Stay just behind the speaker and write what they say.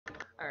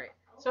All right.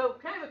 So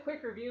kind of a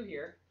quick review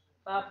here.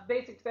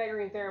 Basic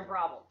Pythagorean theorem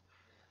problem.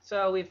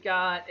 So we've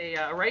got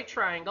a right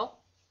triangle.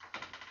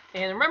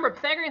 And remember,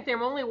 Pythagorean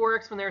theorem only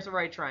works when there's a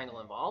right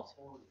triangle involved.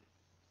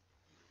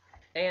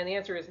 And the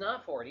answer is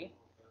not 40.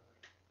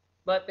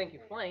 But thank you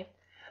for playing.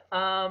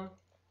 The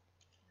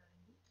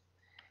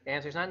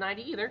answer is not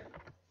 90 either.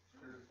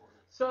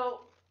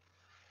 So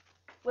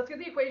let's get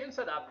the equation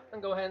set up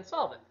and go ahead and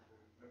solve it.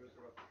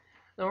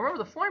 Now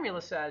remember the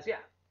formula says, yeah.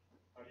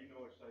 How do you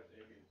know which side's A,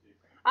 B, and C?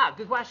 Ah,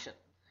 good question.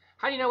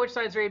 How do you know which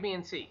sides are A, B,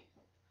 and C?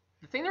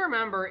 The thing to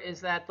remember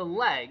is that the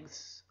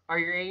legs are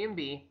your A and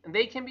B, and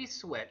they can be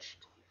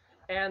switched,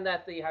 and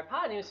that the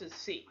hypotenuse is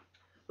C.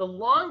 The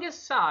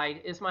longest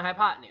side is my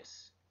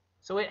hypotenuse,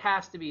 so it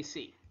has to be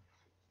C.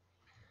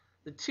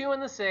 The 2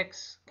 and the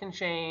 6 can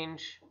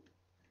change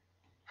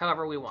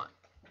however we want.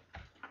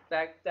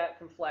 That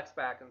can flex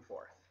back and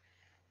forth.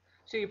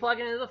 So you plug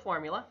it into the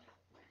formula.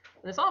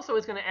 And this also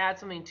is going to add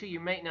something to you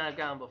might not have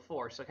gotten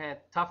before, so kind of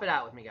tough it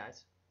out with me,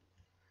 guys.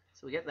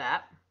 So we get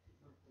that.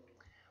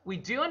 We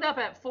do end up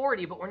at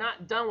 40, but we're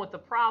not done with the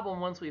problem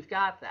once we've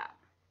got that.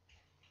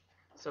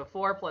 So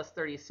 4 plus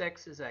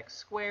 36 is x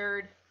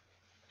squared.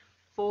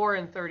 4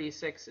 and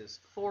 36 is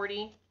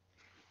 40.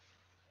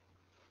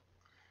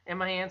 And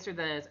my answer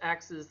then is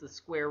x is the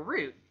square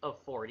root of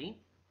 40,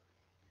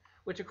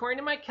 which according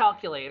to my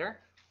calculator,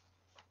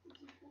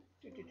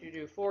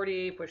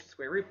 40, push the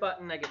square root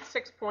button, I get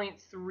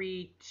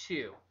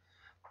 6.32.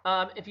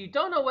 If you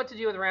don't know what to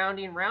do with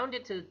rounding, round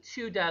it to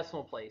 2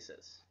 decimal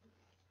places.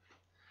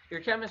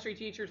 Your chemistry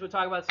teachers would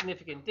talk about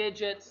significant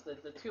digits. The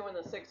 2 and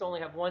the 6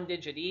 only have 1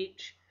 digit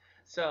each,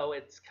 so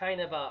it's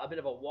kind of a bit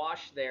of a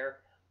wash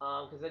there,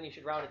 because then you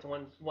should round it to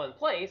one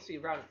place, so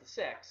you round it to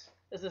 6.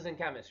 This is in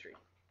chemistry.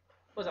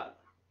 What's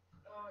up?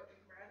 In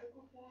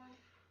radical form,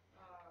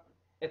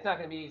 It's not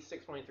going to be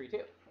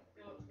 6.32.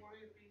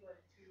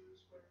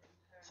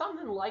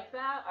 Something like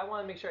that. I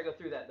want to make sure I go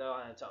through that, though,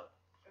 on its own.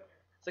 Okay.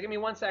 So give me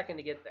 1 second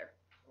to get there.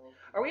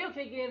 Are we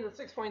okay getting the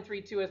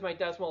 6.32 as my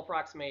decimal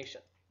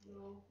approximation?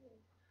 No.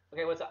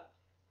 Okay, what's up?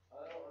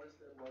 I don't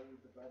understand why you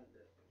divided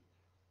it.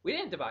 We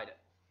didn't divide it.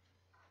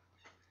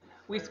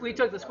 We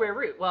took the square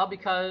root. Well,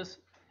 because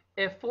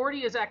if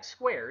 40 is x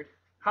squared,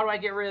 how do I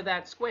get rid of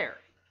that square?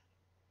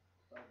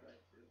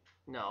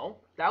 No,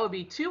 that would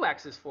be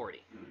 2x is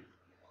 40.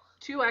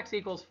 2x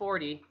equals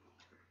 40.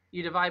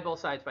 You divide both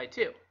sides by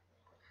 2.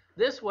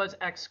 This was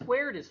x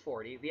squared is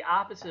 40. The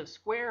opposite of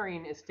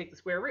squaring is to take the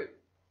square root.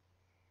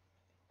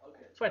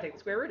 Okay. So I take the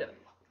square root of it.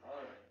 All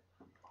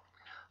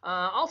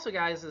right. Also,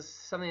 guys, is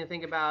something to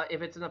think about.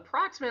 If it's an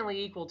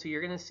approximately equal to,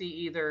 you're going to see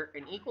either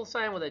an equal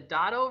sign with a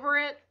dot over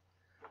it,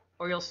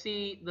 or you'll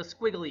see the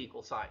squiggly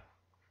equal sign.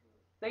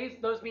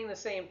 Those mean the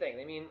same thing.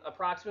 They mean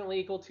approximately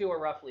equal to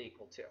or roughly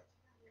equal to.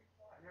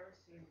 I've never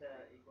seen the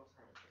equal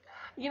sign.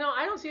 You know,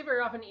 I don't see it very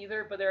often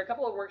either, but there are a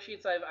couple of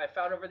worksheets I've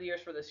found over the years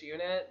for this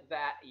unit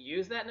that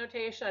use that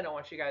notation. I don't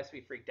want you guys to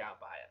be freaked out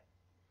by it.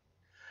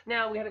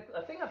 Now, we had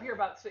a thing up here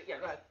about, yeah,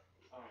 go ahead.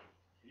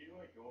 Can you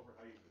go over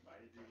how you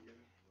divided it again?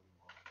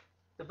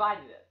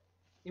 Divided it.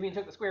 You mean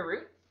took the square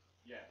root?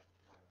 Yeah.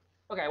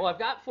 Okay, well, I've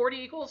got 40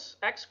 equals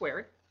x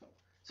squared.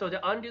 So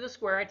to undo the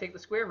square, I take the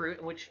square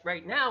root, which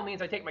right now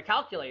means I take my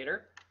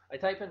calculator, I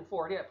type in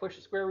 40, I push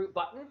the square root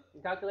button, and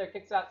the calculator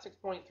kicks out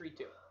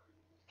 6.32.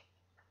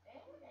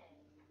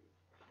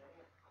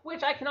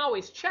 Which I can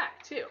always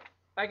check, too.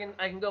 I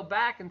can go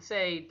back and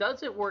say,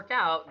 does it work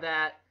out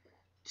that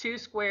 2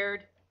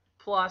 squared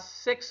plus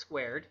 6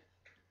 squared,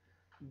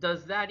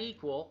 does that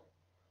equal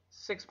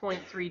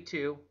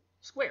 6.32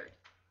 squared?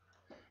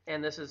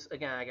 And this is,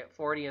 again, I get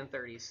 40 and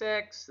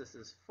 36. This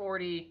is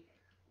 40.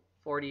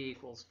 40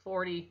 equals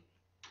 40.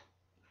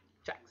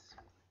 Checks.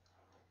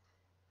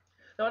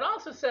 Now it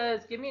also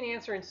says, give me an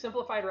answer in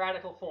simplified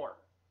radical form.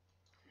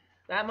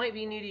 That might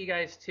be new to you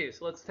guys too,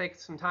 so let's take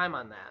some time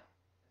on that.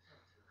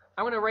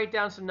 I'm going to write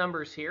down some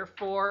numbers here.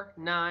 4,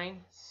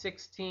 9,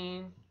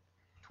 16,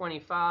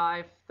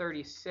 25,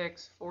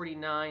 36,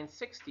 49,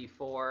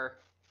 64,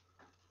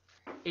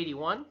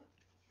 81,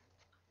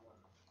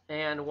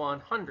 and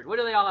 100. What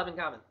do they all have in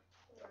common?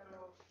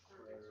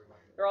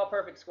 They're all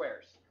perfect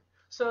squares.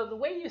 So the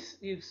way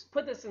you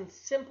put this in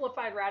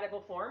simplified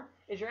radical form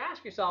is you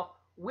ask yourself,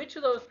 which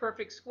of those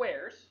perfect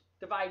squares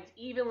divides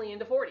evenly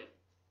into 40?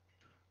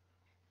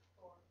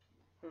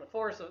 And the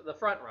 4 is the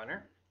front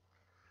runner.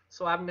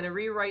 So I'm going to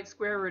rewrite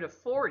square root of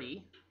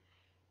 40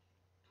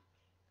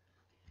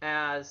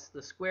 as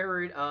the square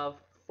root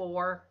of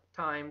 4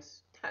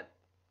 times 10.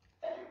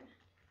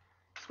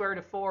 Square root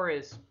of 4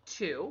 is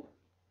 2.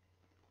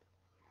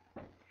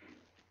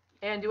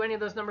 And do any of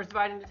those numbers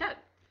divide into 10?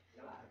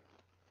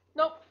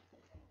 Nope.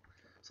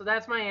 So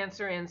that's my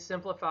answer in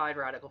simplified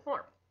radical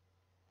form.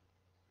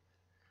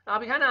 I'll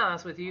be kind of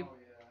honest with you.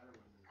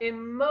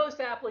 In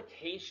most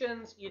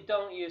applications, you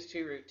don't use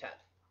 2 root 10.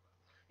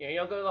 You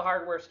don't go to the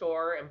hardware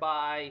store and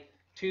buy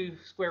 2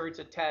 square roots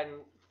of 10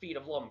 feet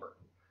of lumber.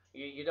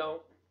 You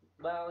don't,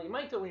 well, you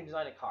might do it when you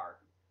design a car.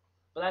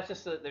 But that's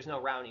just there's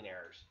no rounding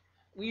errors.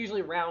 We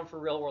usually round for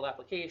real world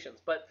applications.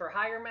 But for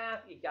higher math,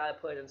 you got to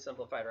put it in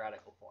simplified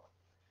radical form.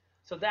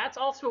 So that's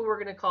also what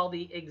we're going to call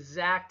the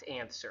exact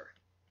answer.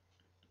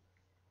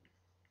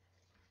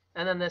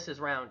 And then this is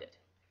rounded.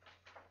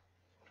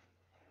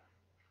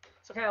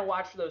 So kind of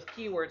watch for those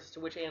keywords as to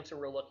which answer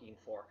we're looking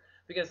for.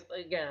 Because,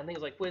 again, on things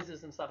like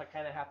quizzes and stuff, I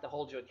kind of have to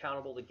hold you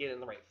accountable to get in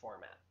the right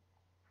format.